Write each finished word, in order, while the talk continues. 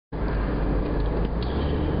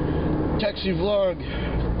Taxi Vlog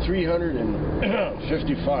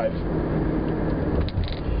 355.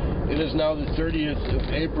 It is now the 30th of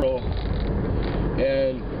April,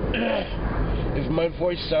 and if my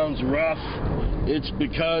voice sounds rough, it's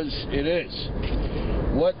because it is.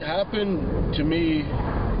 What happened to me,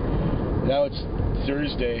 now it's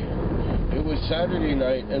Thursday, it was Saturday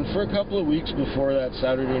night, and for a couple of weeks before that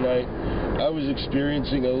Saturday night, I was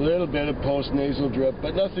experiencing a little bit of post-nasal drip,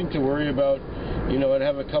 but nothing to worry about. You know, I'd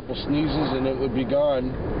have a couple sneezes and it would be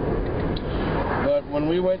gone. But when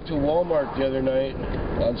we went to Walmart the other night,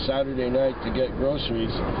 on Saturday night, to get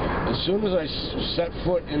groceries, as soon as I set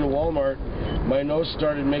foot in Walmart, my nose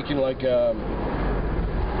started making like a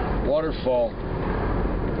waterfall.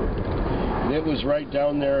 And it was right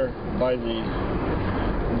down there by the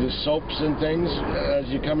soaps and things. As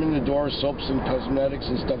you come in the door, soaps and cosmetics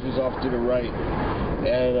and stuff is off to the right,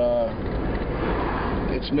 and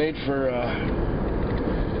it's made for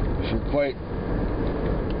quite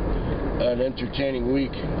an entertaining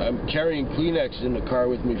week. I'm carrying Kleenex in the car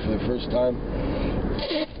with me for the first time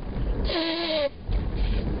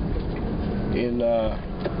in a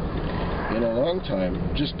long time,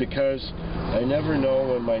 just because I never know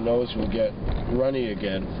when my nose will get runny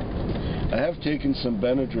again. I have taken some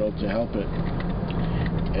Benadryl to help it,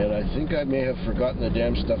 and I think I may have forgotten the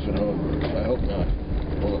damn stuff at home. I hope not.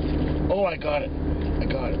 Oh, I got it. I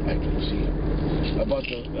can see it. I brought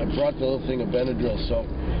the little thing of Benadryl, so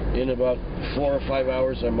in about 4 or 5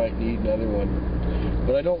 hours I might need another one.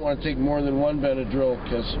 But I don't want to take more than one Benadryl,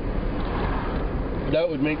 because that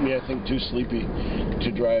would make me, I think, too sleepy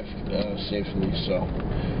to drive safely. So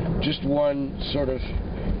just one sort of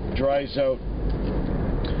dries out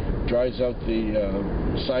the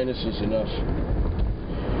sinuses enough.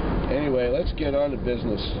 Anyway, let's get on to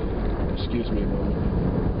business. Excuse me a moment.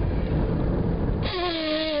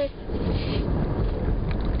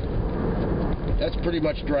 That's pretty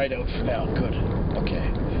much dried out for now. Good. Okay.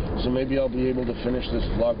 So maybe I'll be able to finish this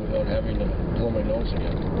vlog without having to blow my nose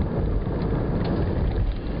again.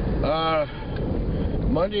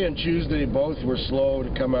 Monday and Tuesday both were slow to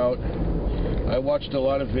come out. I watched a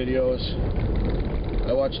lot of videos.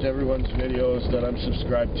 I watched everyone's videos that I'm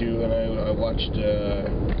subscribed to, and I watched a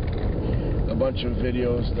bunch of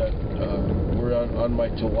videos that were on my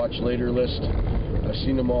to watch later list. I've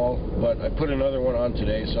seen them all, but I put another one on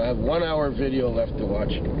today, so I have 1 hour video left to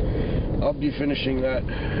watch. I'll be finishing that.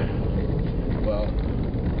 Well,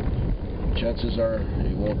 chances are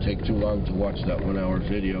it won't take too long to watch that 1 hour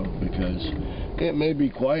video, because it may be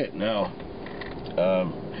quiet now.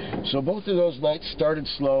 So both of those nights started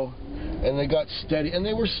slow, and they got steady, and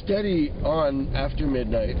they were steady on after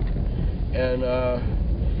midnight, and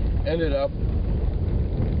ended up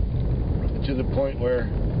to the point where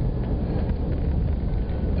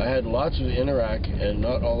I had lots of Interac and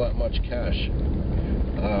not all that much cash.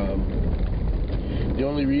 The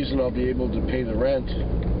only reason I'll be able to pay the rent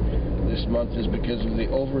this month is because of the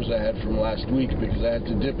overs I had from last week, because I had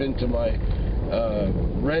to dip into my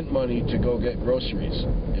rent money to go get groceries,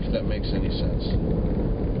 if that makes any sense.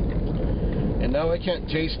 And now I can't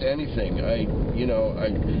taste anything.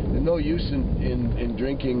 There's no use in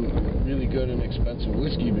drinking really good and expensive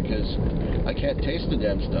whiskey, because I can't taste the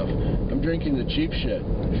damn stuff. I'm drinking the cheap shit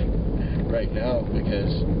right now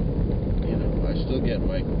because, I still get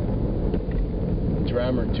my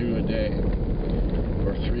dram or two a day,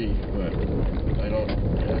 or 3, but I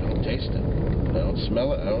don't taste it. I don't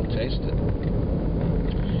smell it. I don't taste it.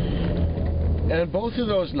 And both of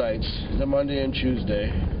those nights, the Monday and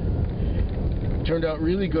Tuesday, turned out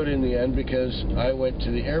really good in the end, because I went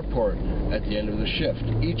to the airport at the end of the shift.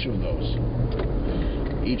 Each of those.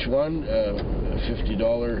 Each one a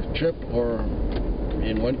 $50 trip, or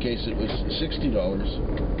in one case it was $60.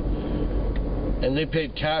 And they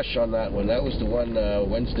paid cash on that one. That was the one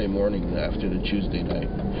Wednesday morning after the Tuesday night.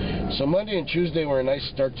 So Monday and Tuesday were a nice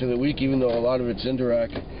start to the week, even though a lot of it's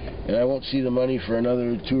Interac. And I won't see the money for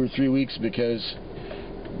another 2 or 3 weeks, because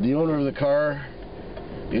the owner of the car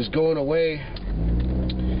is going away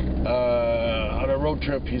on a road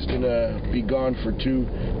trip. He's going to be gone for 2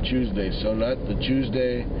 Tuesdays. So not the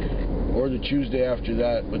Tuesday or the Tuesday after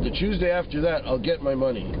that, but the Tuesday after that I'll get my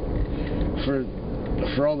money for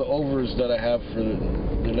all the overs that I have for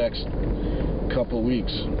the next couple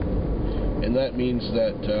weeks. And that means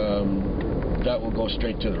that that will go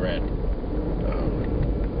straight to the rent.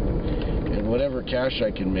 And whatever cash I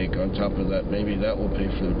can make on top of that, maybe that will pay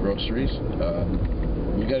for the groceries.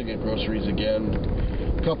 We got to get groceries again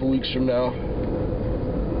a couple weeks from now.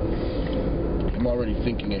 I'm already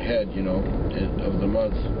thinking ahead, of the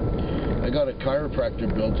month. I got a chiropractor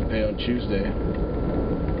bill to pay on Tuesday,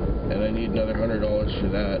 and I need another $100 for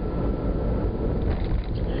that.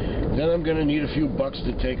 Then I'm going to need a few bucks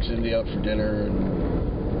to take Cindy out for dinner, and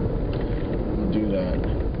we'll do that.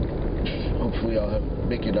 Hopefully I'll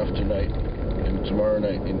make enough tonight and tomorrow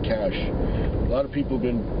night in cash. A lot of people have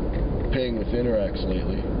been paying with Interacs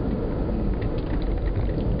lately.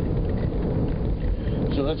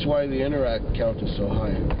 So that's why the Interac count is so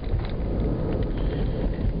high.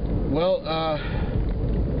 Well,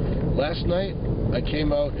 last night I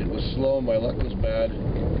came out, it was slow, my luck was bad.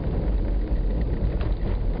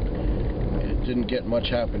 It didn't get much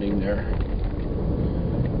happening there.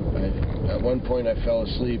 At one point I fell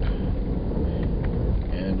asleep,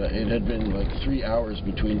 and it had been like 3 hours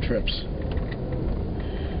between trips.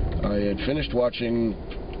 I had finished watching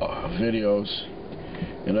videos,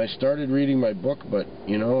 and I started reading my book, but,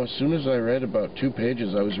 you know, as soon as I read about 2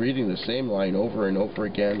 pages, I was reading the same line over and over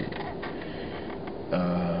again.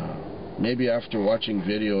 Maybe after watching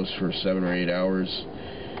videos for 7 or 8 hours,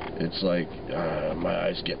 it's like my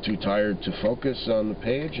eyes get too tired to focus on the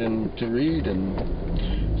page and to read and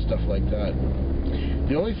stuff like that.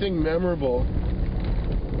 The only thing memorable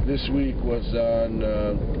this week was on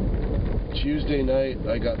Tuesday night.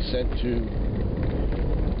 I got sent to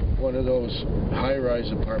one of those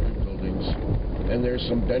high-rise apartment buildings, and there's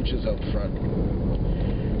some benches out front,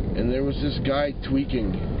 and there was this guy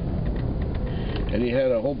tweaking, and he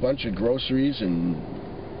had a whole bunch of groceries, and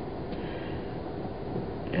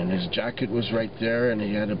his jacket was right there, and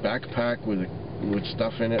he had a backpack with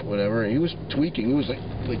stuff in it, whatever, and he was tweaking. He was like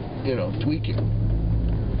you know, tweaking.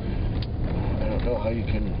 I don't know how you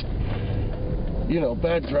can, you know,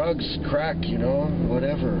 bad drugs, crack, you know,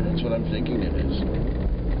 whatever. That's what I'm thinking it is.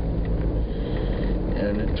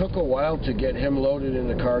 And it took a while to get him loaded in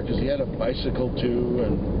the car because he had a bicycle too,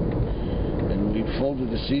 and we folded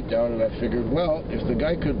the seat down, and I figured, well, if the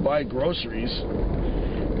guy could buy groceries,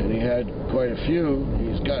 and he had quite a few,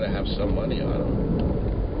 he's got to have some money on him.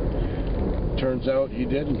 Turns out he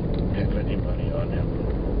didn't have any money on him.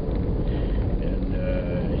 And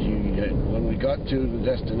when we got to the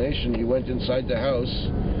destination, he went inside the house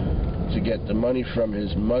to get the money from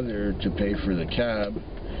his mother to pay for the cab.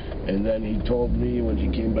 And then he told me when he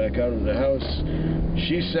came back out of the house,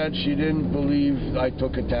 she said she didn't believe I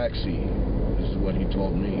took a taxi. This is what he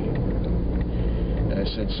told me. And I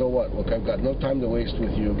said, so what? Look, I've got no time to waste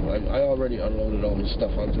with you. I already unloaded all his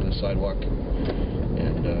stuff onto the sidewalk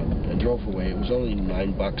and drove away. It was only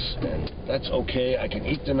 $9, and that's okay. I can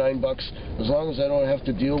eat the $9 as long as I don't have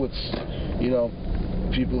to deal with, you know,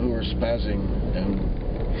 people who are spazzing and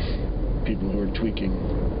people who are tweaking.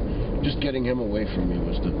 Just getting him away from me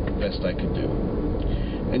was the best I could do.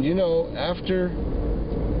 And you know, after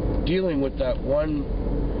dealing with that one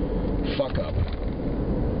fuck up,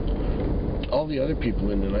 all the other people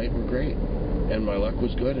in the night were great, and my luck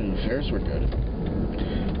was good, and the fares were good.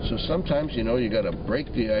 So sometimes, you know, you gotta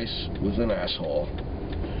break the ice with an asshole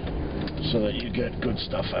so that you get good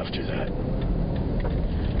stuff after that.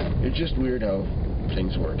 It's just weird how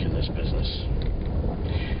things work in this business.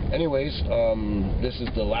 Anyways, this is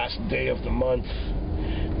the last day of the month,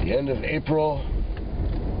 the end of April.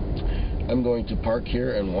 I'm going to park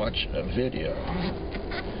here and watch a video,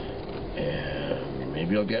 and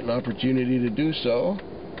maybe I'll get an opportunity to do so.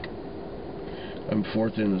 I'm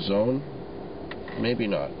 4th in the zone. Maybe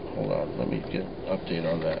not. Hold on, let me get an update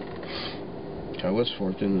on that. I was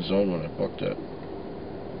 4th in the zone when I booked it.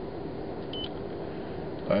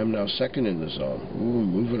 I am now 2nd in the zone. Ooh,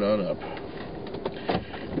 moving on up.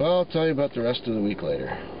 Well, I'll tell you about the rest of the week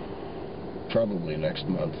later. Probably next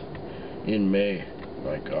month. In May.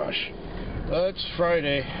 My gosh. Well, it's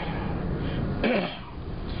Friday.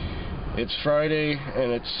 It's Friday,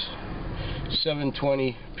 and it's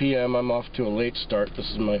 7:20 p.m. I'm off to a late start.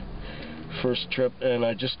 This is my first trip, and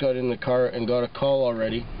I just got in the car and got a call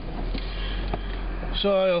already. So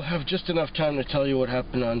I'll have just enough time to tell you what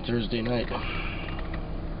happened on Thursday night.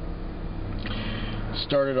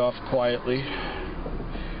 Started off quietly,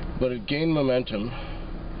 but it gained momentum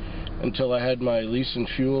until I had my lease and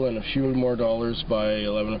fuel and a few more dollars by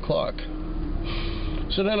 11 o'clock.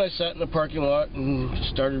 So then I sat in the parking lot and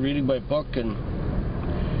started reading my book, and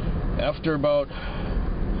after about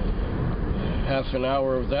half an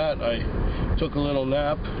hour of that, I took a little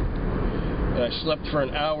nap, and I slept for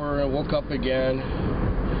an hour and woke up again,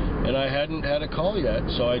 and I hadn't had a call yet,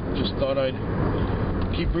 so I just thought I'd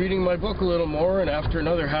keep reading my book a little more, and after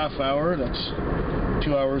another half hour, that's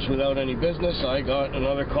 2 hours without any business, I got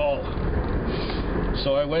another call.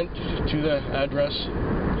 So I went to the address,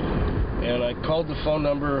 and I called the phone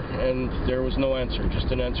number, and there was no answer,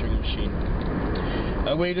 just an answering machine.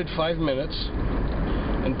 I waited 5 minutes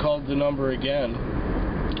and called the number again,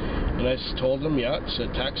 and I told them, yeah, it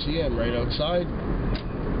said taxi, I'm right outside.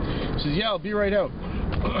 Says, yeah, I'll be right out.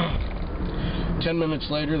 10 minutes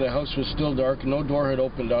later, the house was still dark. No door had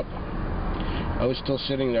opened up. I was still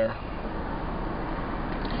sitting there.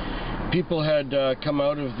 People had come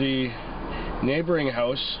out of the neighboring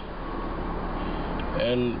house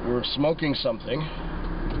and were smoking something.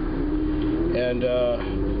 And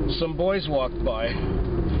some boys walked by.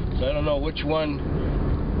 So I don't know which one.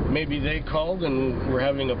 Maybe they called and were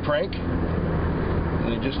having a prank.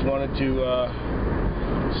 And they just wanted to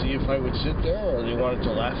see if I would sit there, or they wanted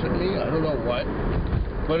to laugh at me. I don't know what.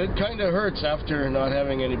 But it kind of hurts after not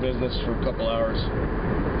having any business for a couple hours.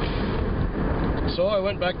 So I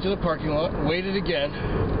went back to the parking lot, waited again,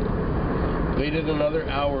 waited another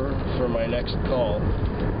hour for my next call.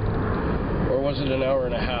 Or was it an hour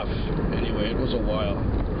and a half? Anyway, it was a while.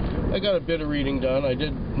 I got a bit of reading done. I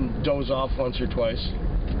did doze off once or twice.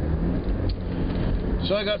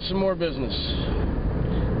 So I got some more business.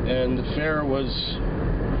 And the fare was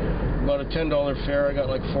about a $10 fare. I got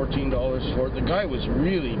like $14 for it. The guy was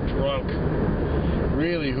really drunk,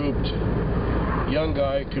 really hooped. Young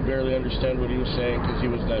guy, could barely understand what he was saying because he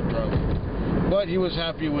was that drunk. But he was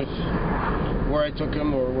happy with where I took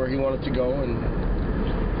him or where he wanted to go, and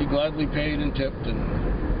he gladly paid and tipped, and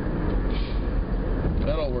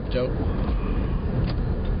that all worked out.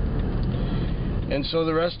 And so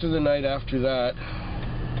the rest of the night after that,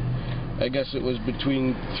 I guess it was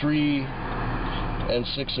between 3 and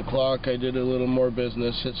 6 o'clock, I did a little more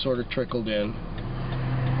business. It sort of trickled in.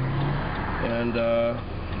 And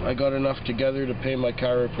I got enough together to pay my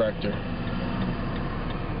chiropractor.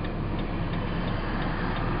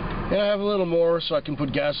 And I have a little more so I can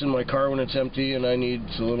put gas in my car when it's empty, and I need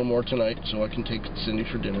a little more tonight so I can take Cindy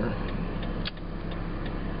for dinner.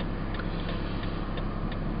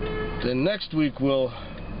 Then next week we'll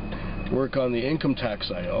work on the income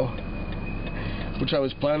tax I owe, which I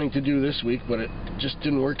was planning to do this week, but it just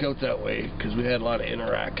didn't work out that way because we had a lot of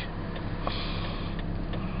interact.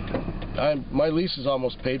 My lease is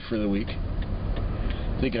almost paid for the week.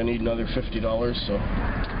 I think I need another $50, so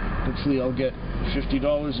hopefully I'll get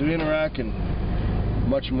 $50 of interact and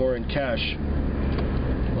much more in cash.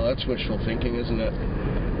 Well, that's wishful thinking, isn't it?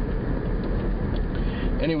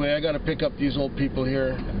 Anyway, I got to pick up these old people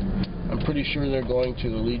here. I'm pretty sure they're going to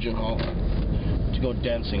the Legion Hall to go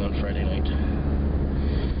dancing on Friday night.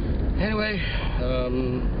 Anyway,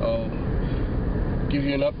 I'll give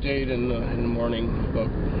you an update in the morning, about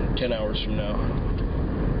 10 hours from now.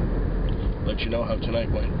 Let you know how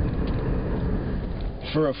tonight went.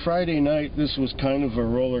 For a Friday night, this was kind of a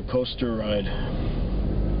roller coaster ride.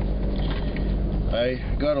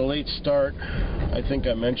 I got a late start. I think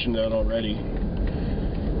I mentioned that already.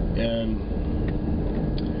 And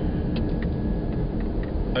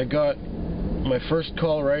I got my first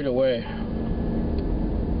call right away.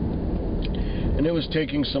 And it was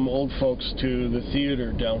taking some old folks to the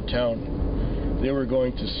theater downtown. They were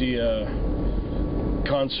going to see a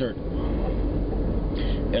concert.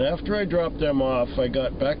 And after I dropped them off, I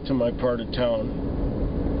got back to my part of town.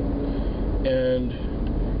 And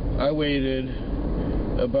I waited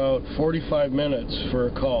about 45 minutes for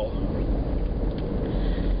a call.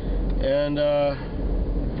 And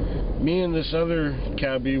me and this other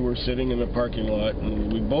cabbie were sitting in the parking lot,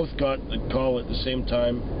 and we both got the call at the same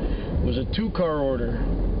time. It was a 2-car order,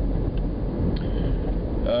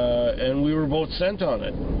 and we were both sent on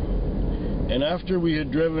it. And after we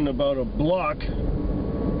had driven about a block,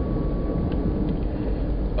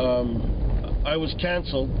 I was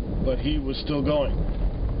canceled, but he was still going.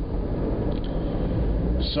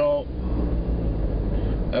 So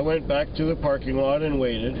I went back to the parking lot and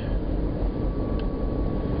waited.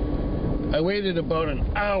 I waited about an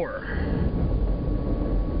hour.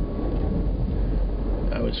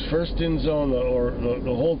 I was first in zone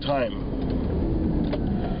the whole time.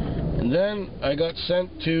 And then I got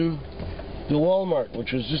sent to the Walmart,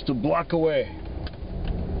 which was just a block away.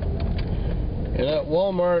 And at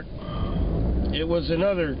Walmart, it was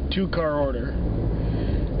another 2-car order.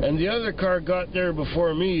 And the other car got there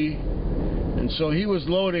before me, and so he was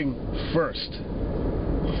loading first.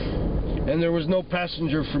 And there was no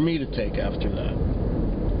passenger for me to take after that.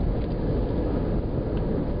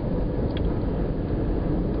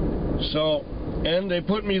 So, and they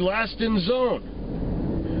put me last in zone.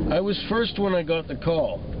 I was first when I got the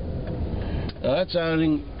call. Now that's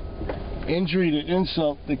adding injury to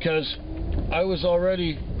insult, because I was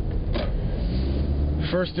already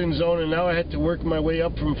first in zone, and now I had to work my way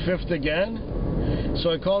up from 5th again.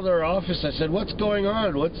 So I called our office. I said, what's going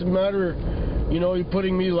on? What's the matter? You know, you're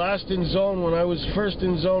putting me last in zone when I was first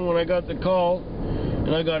in zone when I got the call,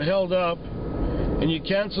 and I got held up, and you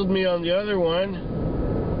canceled me on the other one.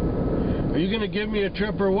 Are you going to give me a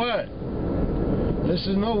trip or what? This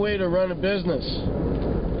is no way to run a business.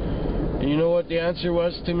 And you know what the answer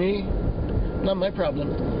was to me? Not my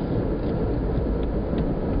problem.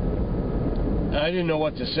 I didn't know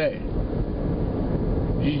what to say.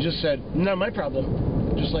 He just said, not my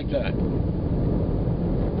problem. Just like that.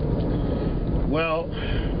 Well,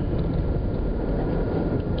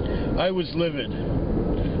 I was livid.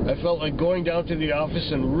 I felt like going down to the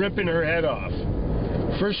office and ripping her head off.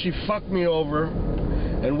 First she fucked me over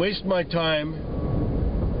and wasted my time,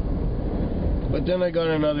 but then I got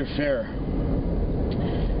another fare.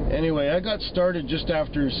 Anyway, I got started just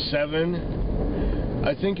after 7.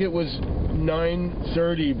 I think it was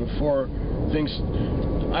 9:30 before things...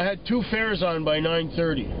 I had 2 fares on by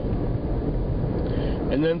 9:30.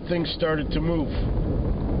 And then things started to move.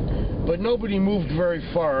 But nobody moved very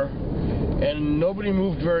far, and nobody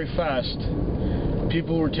moved very fast.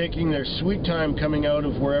 People were taking their sweet time coming out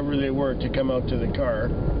of wherever they were to come out to the car.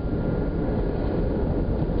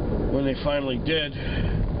 When they finally did,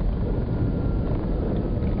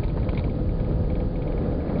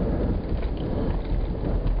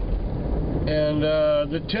 and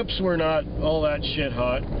the tips were not all that shit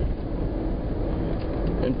hot.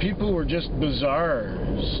 And people were just bizarre,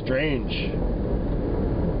 strange.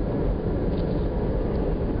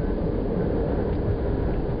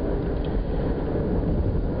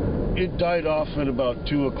 It died off at about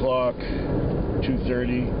 2 o'clock,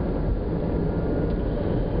 2:30.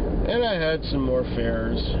 And I had some more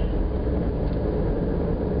fares.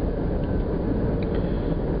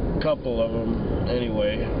 Couple of them,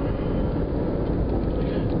 anyway.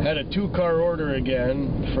 Had a 2-car order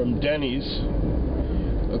again from Denny's.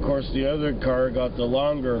 Of course, the other car got the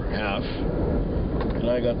longer half, and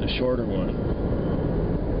I got the shorter one.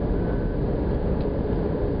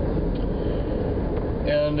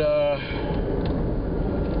 And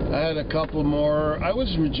I had a couple more. I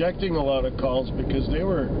was rejecting a lot of calls because they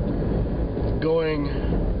were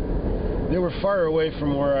far away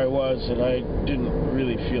from where I was, and I didn't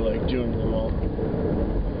really feel like doing them all.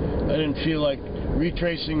 I didn't feel like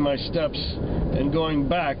retracing my steps and going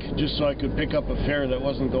back just so I could pick up a fare that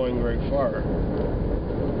wasn't going very far.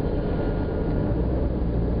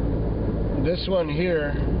 This one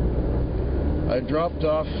here, I dropped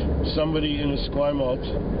off somebody in Esquimalt,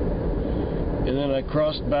 and then I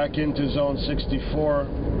crossed back into Zone 64,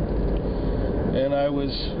 and I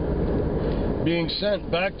was being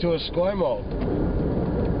sent back to Esquimalt,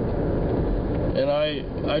 and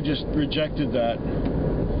I just rejected that.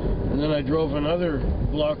 And then I drove another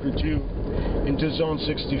block or 2 into Zone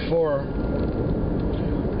 64,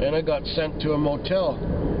 and I got sent to a motel.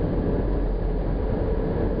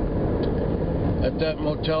 At that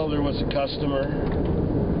motel there was a customer,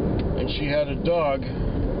 and she had a dog,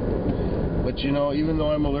 but you know, even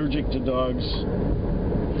though I'm allergic to dogs,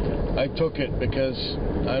 I took it because,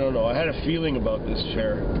 I don't know, I had a feeling about this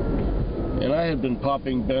fare. And I had been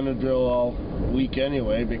popping Benadryl all week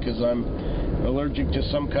anyway because I'm allergic to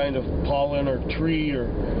some kind of pollen or tree or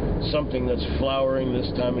something that's flowering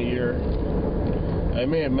this time of year. I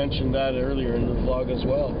may have mentioned that earlier in the vlog as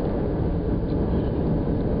well.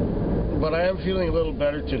 But I am feeling a little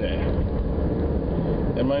better today.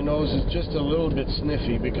 And my nose is just a little bit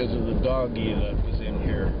sniffy because of the doggy that was in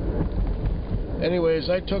here. Anyways,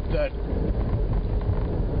 I took that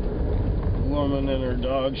woman and her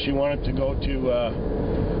dog. She wanted to go to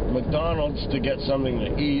McDonald's to get something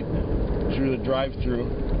to eat through the drive-thru,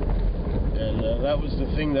 and that was the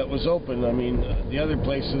thing that was open. I mean, the other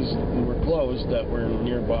places were closed that were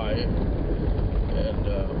nearby, and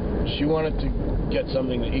she wanted to get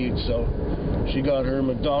something to eat, so she got her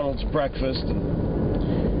McDonald's breakfast,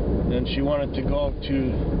 and then she wanted to go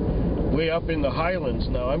to way up in the Highlands.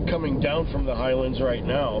 Now I'm coming down from the Highlands right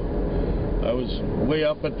now. I was way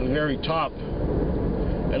up at the very top,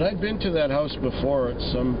 and I'd been to that house before.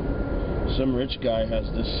 It's some rich guy has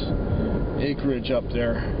this acreage up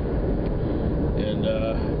there, and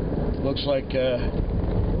looks like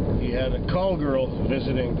he had a call girl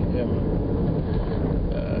visiting him,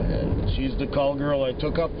 and she's the call girl I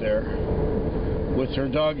took up there with her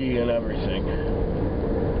doggy and everything.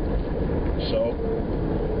 So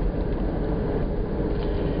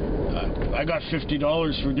I got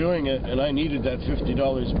 $50 for doing it, and I needed that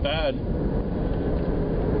 $50 bad.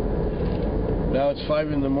 Now it's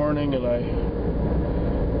 5 in the morning, and I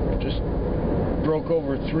just broke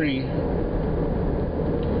over 3,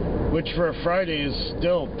 which for a Friday is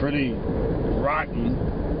still pretty rotten.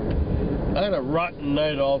 I had a rotten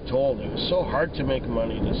night all told. It was so hard to make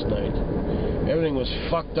money this night. Everything was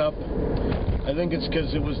fucked up. I think it's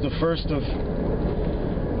because it was the first of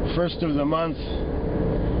the month,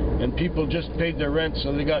 and people just paid their rent,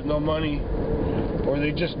 so they got no money, or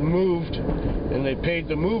they just moved and they paid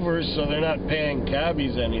the movers, so they're not paying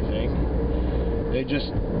cabbies anything. They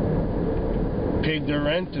just paid their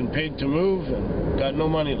rent and paid to move and got no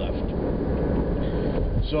money left.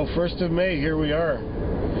 So 1st of May, here we are.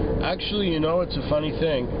 Actually, you know, it's a funny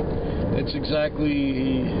thing. It's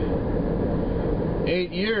exactly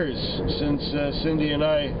 8 years since Cindy and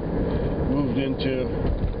I moved into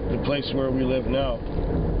the place where we live now.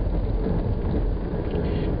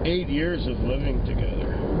 8 years of living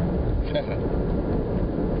together.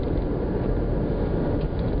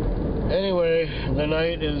 Anyway, the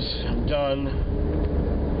night is done.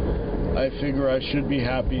 I figure I should be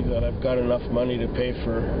happy that I've got enough money to pay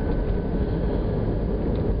for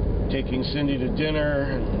taking Cindy to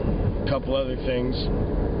dinner and a couple other things.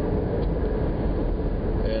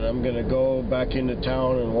 And I'm going to go back into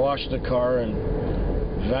town and wash the car and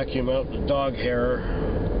vacuum out the dog hair.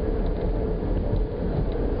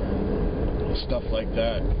 Stuff like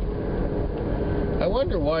that. I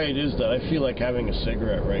wonder why it is that I feel like having a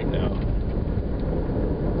cigarette right now.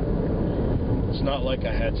 It's not like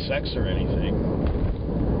I had sex or anything.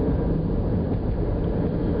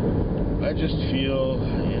 I just feel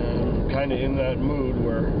kind of in that mood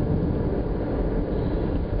where,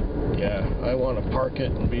 yeah, I want to park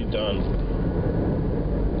it and be done.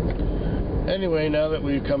 Anyway, now that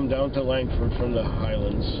we've come down to Langford from the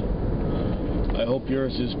Highlands, I hope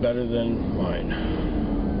yours is better than mine.